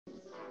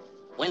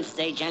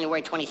Wednesday,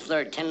 January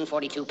 23rd,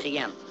 10:42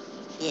 p.m.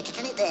 It's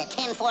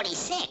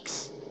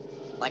 10:46.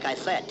 Like I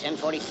said,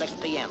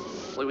 10:46 p.m.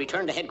 We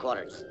return to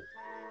headquarters.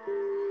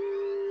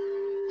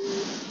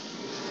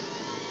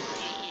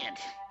 Dad,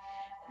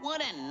 what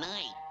a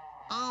night.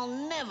 I'll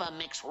never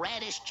mix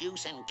radish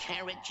juice and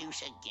carrot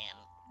juice again.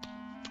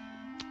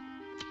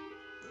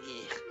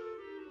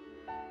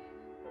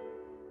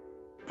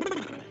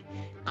 Ugh.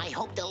 I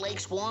hope the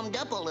lake's warmed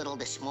up a little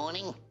this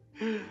morning.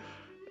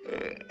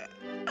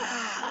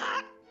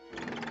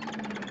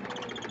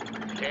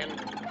 10,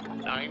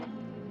 9,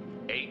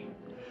 8.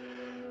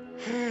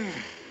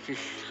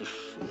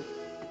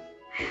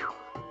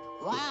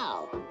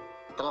 Wow,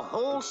 the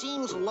hole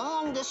seems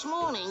long this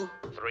morning.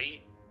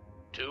 3,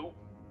 2,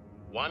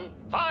 1,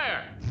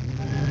 fire!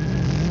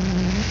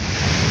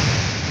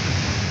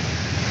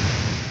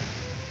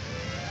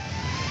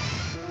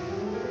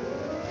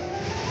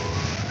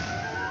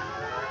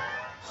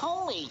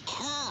 Holy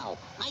cow,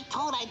 I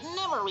thought I'd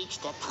never reach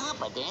the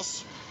top of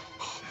this.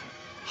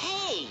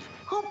 Hey,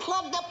 who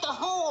plugged up the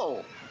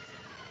hole?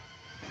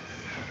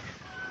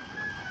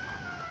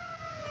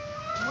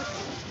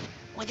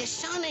 Well, the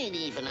sun ain't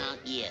even out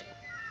yet.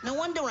 No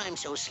wonder I'm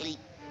so sleepy.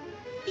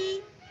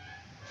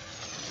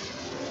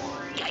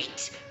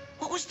 Yikes!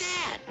 What was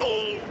that?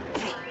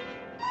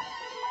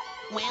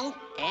 Well,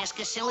 ask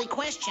a silly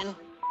question.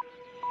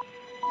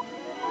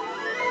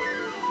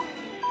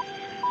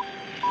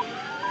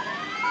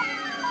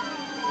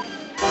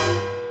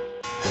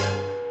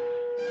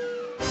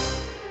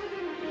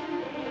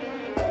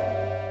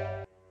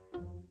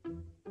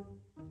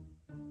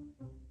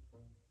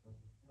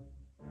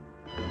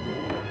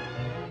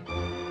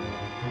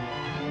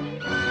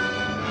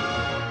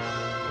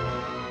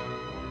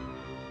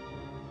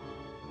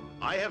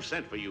 I have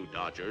sent for you,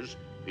 Dodgers,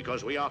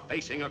 because we are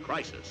facing a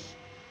crisis.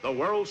 The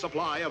world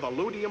supply of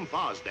aluminum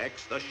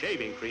Fosdex, the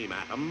shaving cream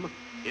atom,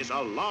 is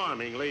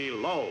alarmingly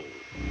low.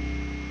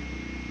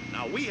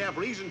 Now, we have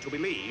reason to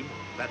believe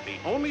that the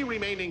only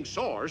remaining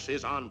source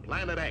is on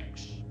Planet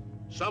X,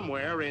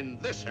 somewhere in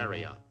this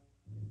area.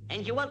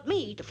 And you want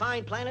me to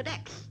find Planet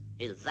X?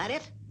 Is that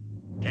it?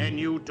 Can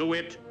you do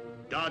it,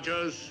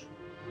 Dodgers?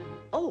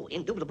 Oh,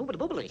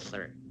 indubitably,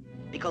 sir.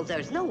 Because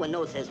there's no one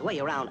knows his way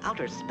around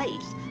outer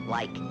space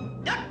like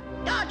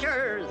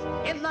Dodgers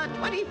in the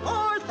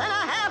 24th and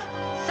a half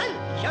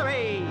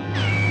century.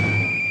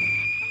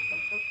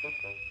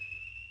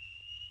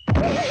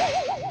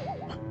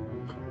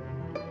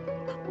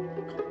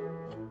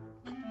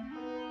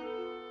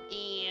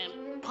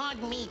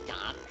 Pardon me,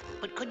 Doc,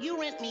 but could you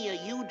rent me a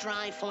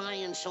U-Drive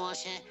flying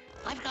saucer?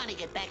 I've got to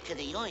get back to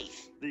the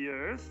Earth. The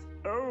Earth?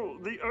 Oh,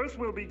 the Earth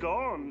will be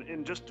gone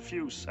in just a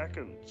few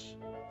seconds.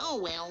 Oh,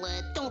 well,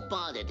 don't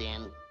bother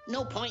then.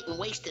 No point in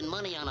wasting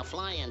money on a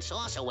flying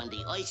saucer when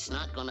the Earth's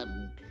not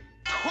gonna...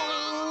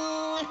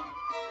 Toing!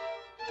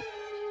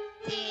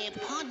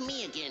 Pardon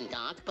me again,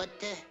 Doc, but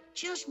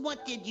just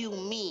what did you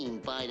mean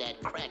by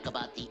that crack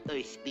about the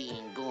Earth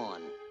being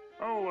gone?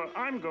 Oh,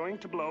 I'm going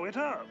to blow it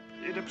up.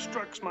 It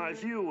obstructs my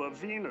view of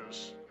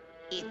Venus.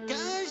 It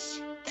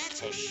does?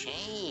 That's a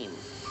shame.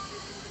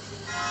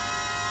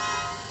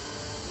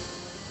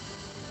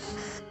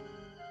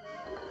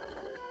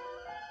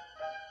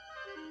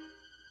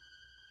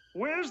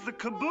 Where's the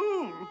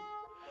kaboom?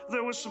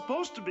 There was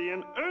supposed to be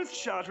an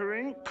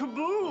earth-shattering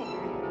kaboom.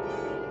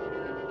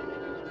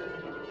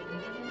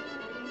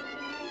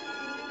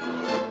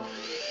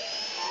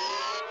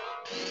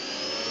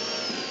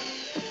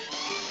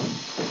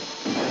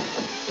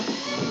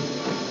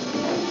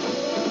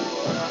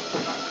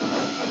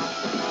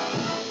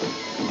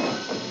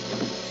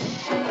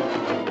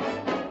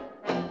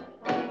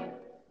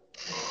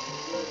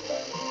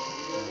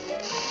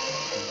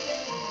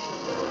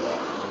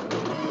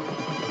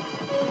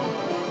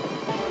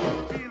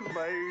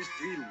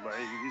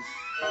 Delays.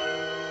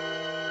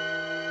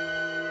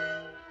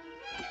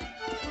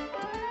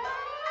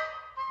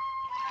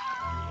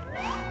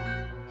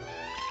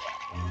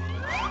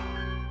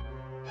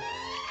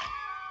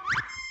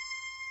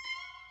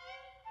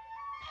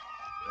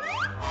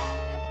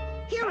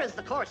 Here is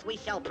the course we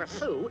shall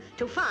pursue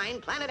to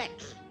find Planet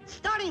X.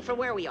 Starting from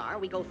where we are,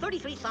 we go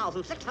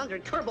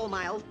 33,600 turbo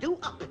miles due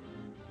up.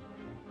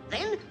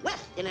 Then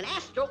west in an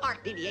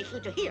astro-arc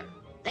deviation to here.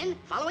 Then,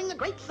 following the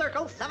Great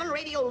Circle, 7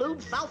 radio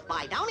loops south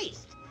by down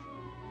east.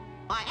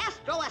 By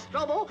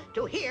Astrobo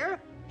to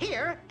here,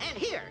 here, and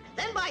here.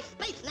 Then by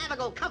Space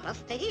Navigo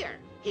Compass to here,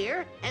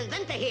 here, and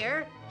then to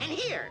here, and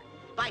here.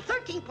 By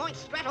 13-point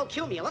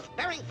stratocumulus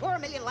bearing 4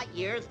 million light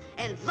years,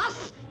 and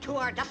thus to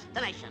our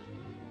destination.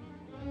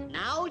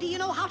 Now, do you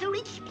know how to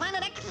reach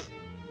Planet X?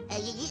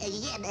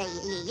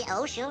 Yeah,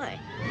 oh, sure.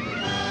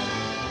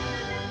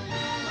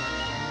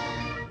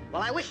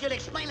 Well, I wish you'd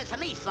explain it to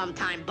me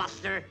sometime,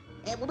 Buster.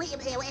 Well,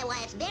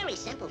 it's very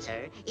simple,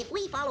 sir. If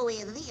we follow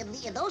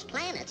those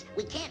planets,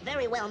 we can't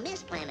very well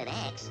miss Planet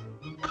X.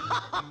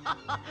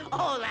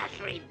 Oh, that's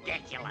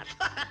ridiculous.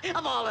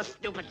 Of all the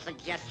stupid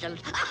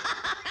suggestions.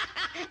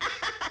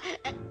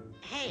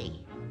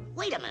 Hey,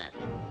 wait a minute.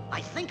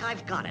 I think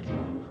I've got it.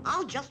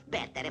 I'll just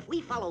bet that if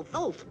we follow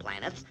those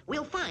planets,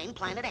 we'll find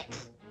Planet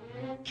X.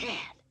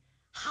 Cat,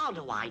 how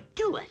do I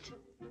do it?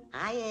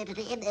 I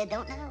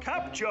don't know.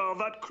 Capture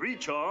that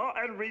creature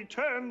and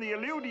return the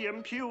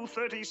Illudium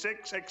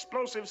Q-36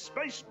 explosive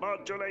space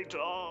modulator.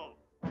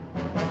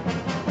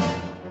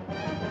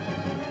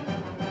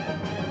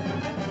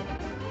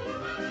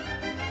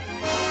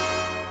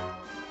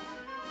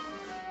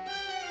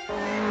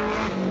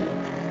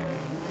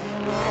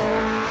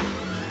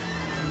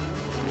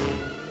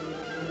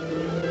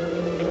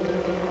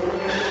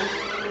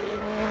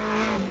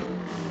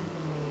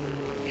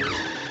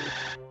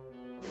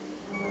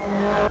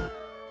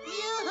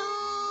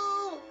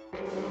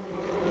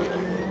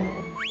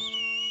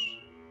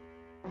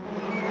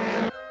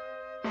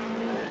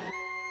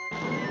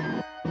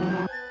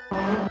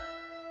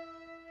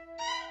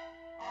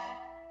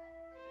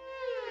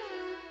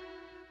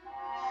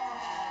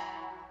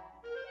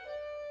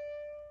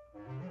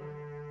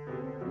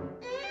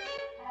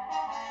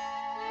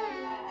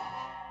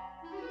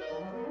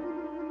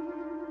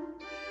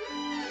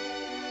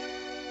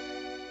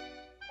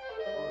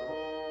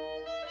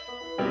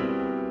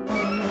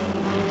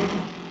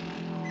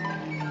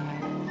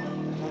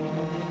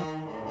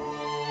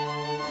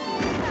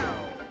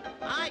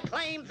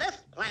 This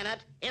planet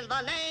in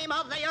the name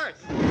of the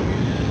Earth.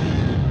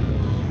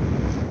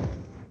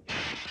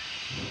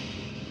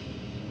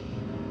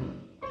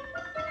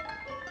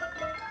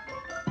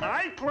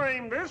 I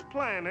claim this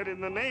planet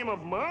in the name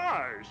of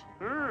Mars.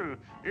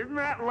 Isn't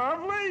that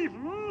lovely?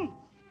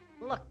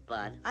 Look,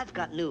 Bud, I've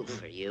got news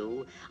for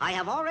you. I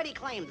have already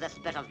claimed this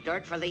bit of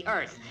dirt for the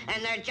Earth,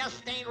 and there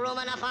just ain't room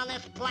enough on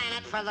this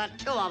planet for the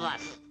two of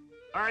us.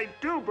 I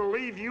do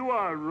believe you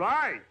are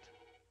right.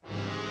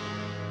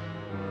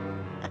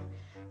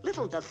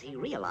 Little does he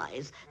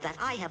realize that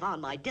I have on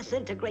my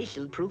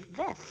disintegration-proof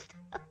vest.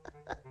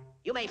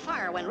 You may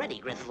fire when ready,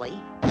 Grizzly.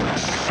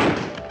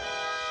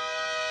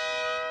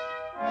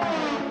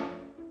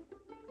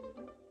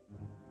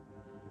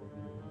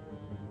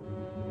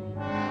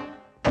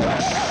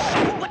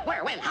 What,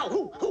 where, when, how,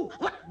 who,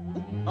 what?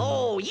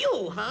 Oh,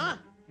 you, huh?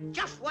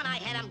 Just when I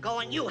had him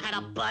going, you had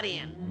a butt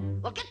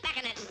in. Well, get back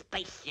in that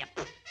spaceship.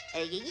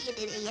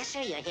 Yes,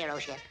 sir, your hero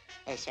ship.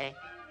 Yes, sir.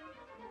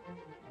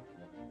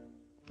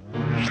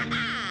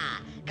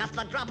 Got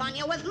the drop on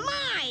you with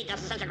my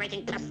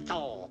disintegrating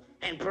pistol.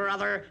 And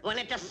brother, when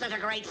it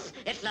disintegrates,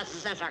 it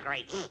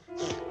disintegrates.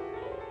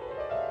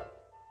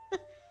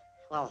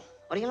 Well,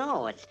 what do you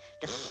know? It's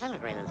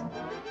disintegrated.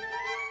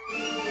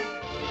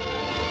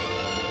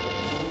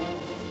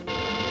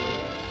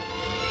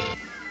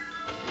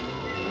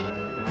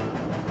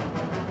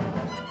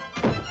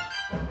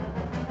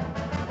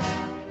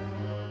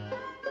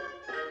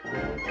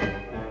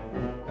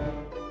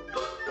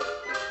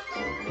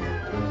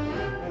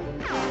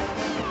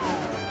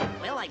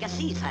 I guess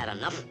he's had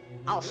enough.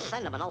 I'll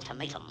send him an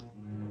ultimatum.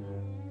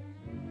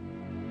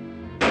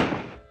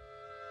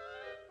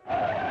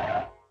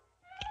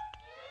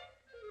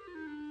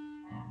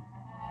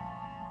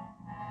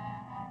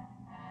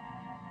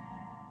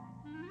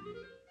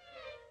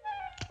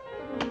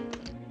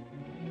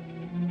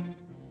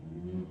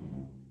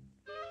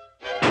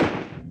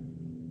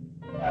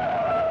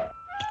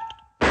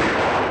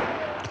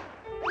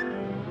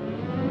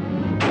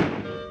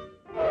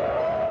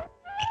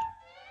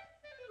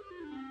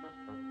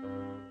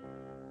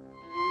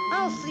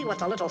 I'll see what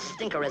the little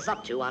stinker is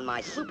up to on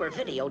my super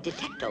video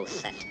detecto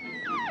set.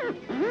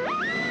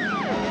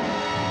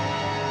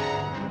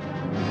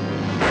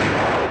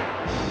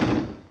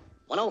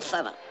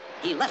 107.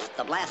 He left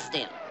the blast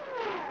in.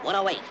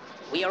 108.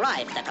 We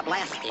arrived at the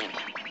blast in.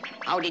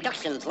 Our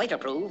deductions later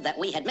proved that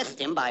we had missed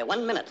him by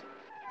 1 minute.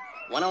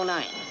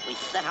 109. We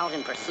set out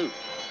in pursuit.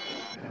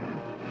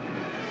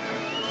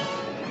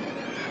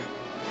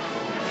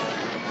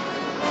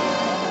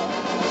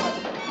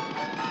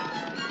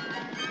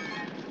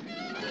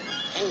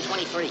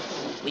 10:23.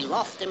 We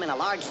lost him in a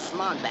large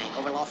smog bank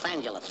over Los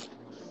Angeles.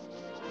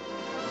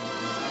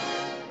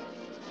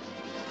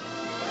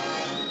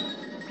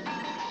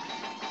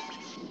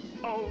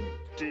 Oh,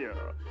 dear.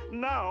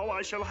 Now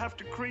I shall have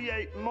to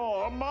create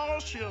more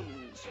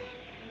Martians.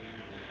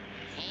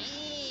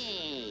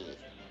 Hey.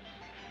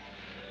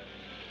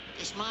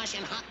 This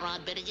Martian hot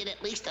rod better get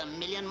at least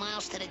 1,000,000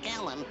 miles to the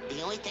gallon.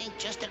 The Earth ain't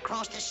just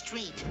across the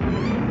street.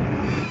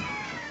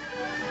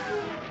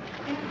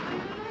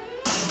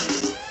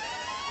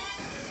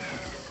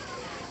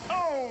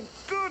 Oh,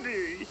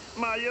 goody!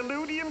 My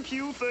Illudium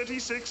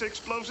Q-36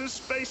 explosive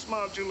space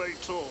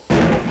modulator.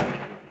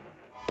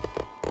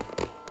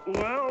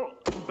 Well,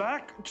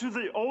 back to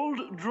the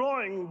old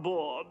drawing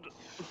board.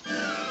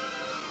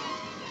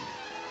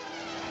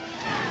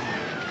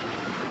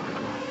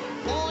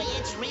 Boy,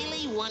 it's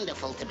really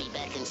wonderful to be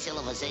back in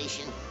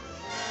civilization.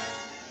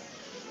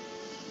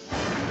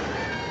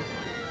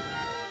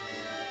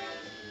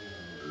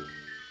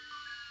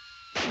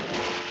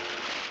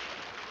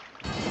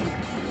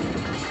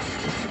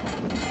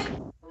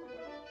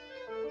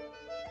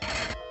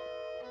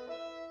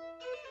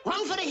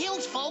 Run for the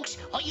hills, folks,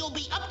 or you'll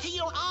be up to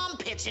your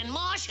armpits in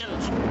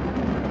Martians.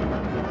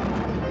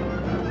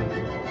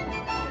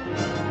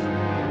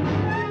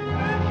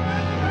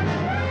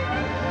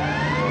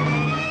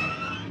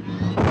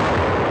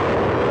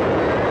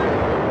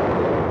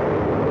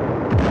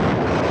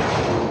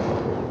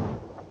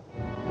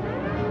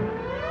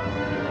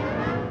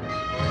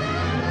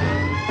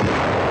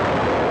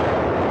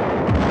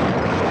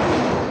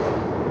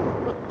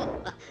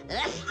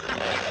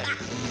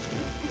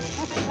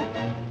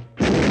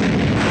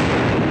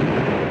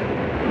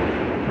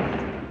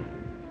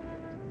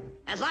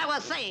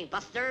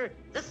 Buster,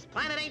 this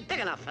planet ain't big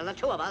enough for the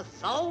two of us,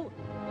 so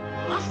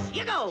off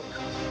you go.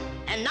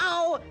 And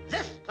now,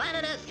 this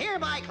planet is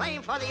hereby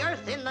claimed for the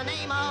Earth in the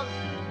name of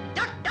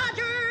Duck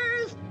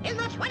Dodgers in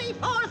the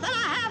 24th and a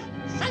half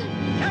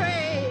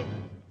century.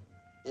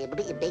 It'll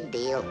be a big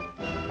deal.